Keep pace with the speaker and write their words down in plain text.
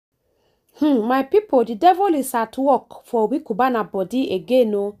My people, the devil is at work for Obicubana body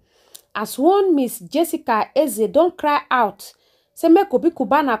again, no. As one Miss Jessica Eze don't cry out, say make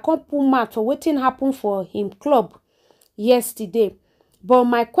Obicubana come pull mouth for wetin happen for him club yesterday. But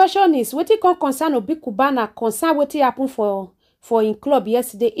my question is, wetin come concern Obicubana concern wetin happen for him club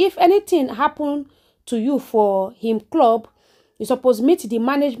yesterday? If anything happen to you for him club, you suppose meet the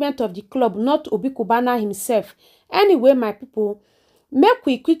management of the club, not Obicubana himself. Anyway, my people, make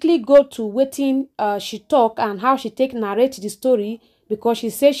we quickly go to wetin she talk and how she take narrate the story, because she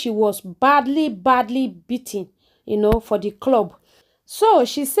said she was badly beaten, for the club. So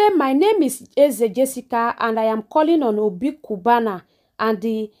she said, my name is Eze Jessica and I am calling on Obicubana and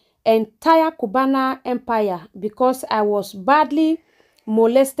the entire Cubana empire because I was badly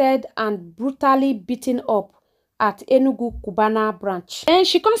molested and brutally beaten up at Enugu Cubana branch. And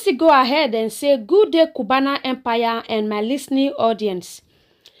she can still go ahead and say, good day Cubana empire and my listening audience.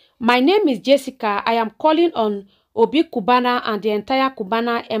 My name is Jessica. I am calling on Obicubana and the entire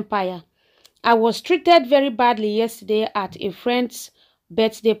Cubana empire. I was treated very badly yesterday at a friend's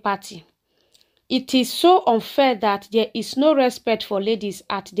birthday party. It is so unfair that there is no respect for ladies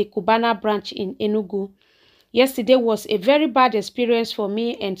at the Cubana branch in Enugu. Yesterday was a very bad experience for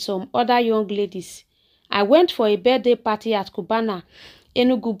me and some other young ladies. I went for a birthday party at Cubana,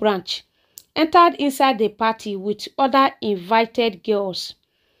 Enugu branch. Entered inside the party with other invited girls.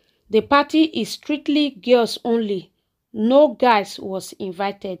 The party is strictly girls only. No guys was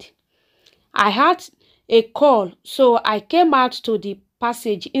invited. I had a call, so I came out to the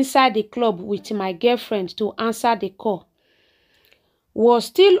passage inside the club with my girlfriend to answer the call. Was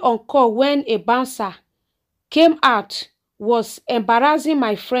still on call when a bouncer came out, was embarrassing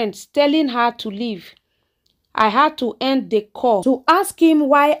my friend, telling her to leave. I had to end the call to ask him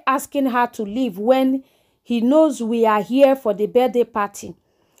why asking her to leave when he knows we are here for the birthday party.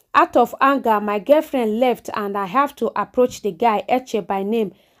 Out of anger, my girlfriend left and I have to approach the guy, Eche by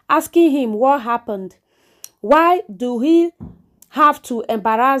name, asking him what happened. Why do he have to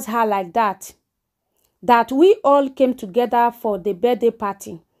embarrass her like that? That we all came together for the birthday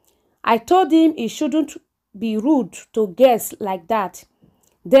party. I told him he shouldn't be rude to guests like that.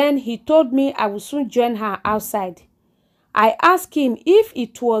 Then he told me I would soon join her outside. I asked him if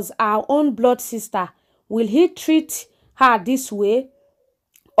it was our own blood sister, will he treat her this way?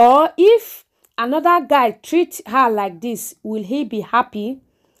 Or if another guy treats her like this, will he be happy?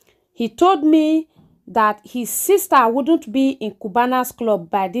 He told me that his sister wouldn't be in Cubana's club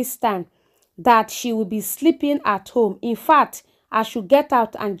by this time, that she will be sleeping at home. In fact, I should get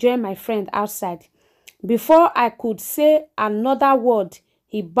out and join my friend outside. Before I could say another word,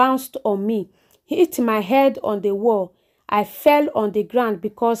 he bounced on me, hit my head on the wall. I fell on the ground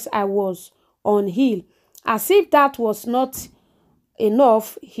because I was on heel. As if that was not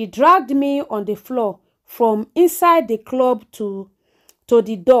enough, he dragged me on the floor from inside the club to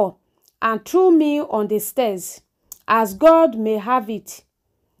the door and threw me on the stairs. As God may have it,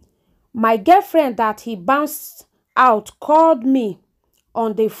 my girlfriend that he bounced out called me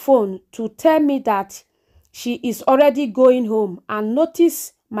on the phone to tell me that she is already going home and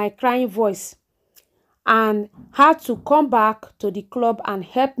noticed my crying voice and had to come back to the club and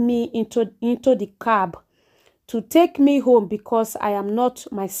help me into the cab to take me home because I am not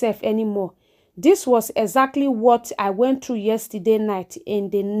myself anymore. This was exactly what I went through yesterday night in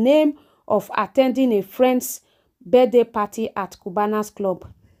the name of attending a friend's birthday party at Cubana's club.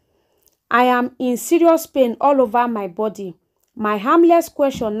 I am in serious pain all over my body. My harmless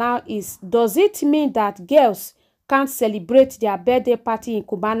question now is, does it mean that girls can't celebrate their birthday party in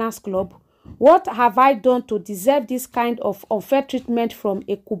Cubana's club? What have I done to deserve this kind of unfair treatment from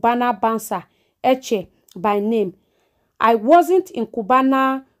a Cubana bouncer, Eche by name? I wasn't in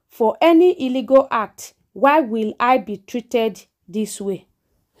Cubana for any illegal act. Why will I be treated this way?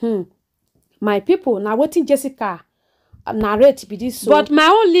 My people, now wetin Jessica narrate be this. But my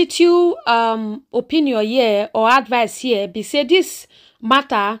own little opinion here or advice here be say this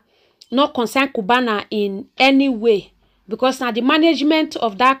matter not concern Cubana in any way, because now the management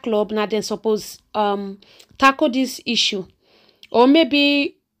of that club now they suppose tackle this issue, or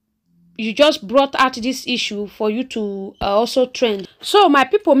maybe you just brought out this issue for you to also trend. So my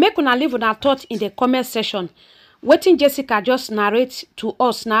people, make una leave una thought in the comment section. Wetin Jessica just narrate to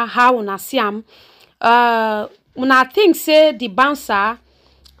us now, how una see am. Una think say the bouncer,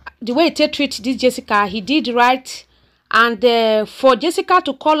 the way he treat this Jessica, he did right, and for Jessica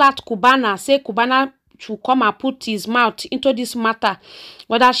to call out Cubana, say Cubana should come and put his mouth into this matter,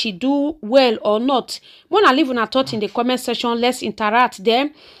 whether she do well or not. Wanna leave una thought in the comment section. Let's interact there.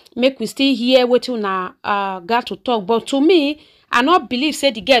 Make we still hear what una got to talk. But to me, I not believe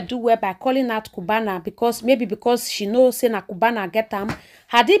say the girl do well by calling out Cubana because maybe because she knows say na Cubana get am.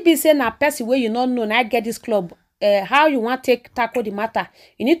 Had it been say na person where you not know na get this club, how you want take tackle the matter?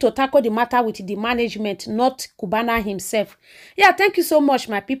 You need to tackle the matter with the management, not Cubana himself. Yeah, thank you so much,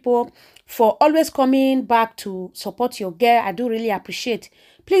 my people, for always coming back to support your girl. I do really appreciate.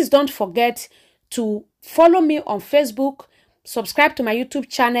 Please don't forget to follow me on Facebook, subscribe to my YouTube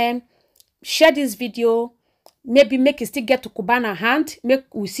channel, share this video. Maybe make it still get to Cubana hand. Make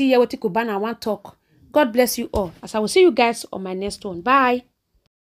we see here what Cubana want talk. God bless you all. As I will see you guys on my next one. Bye.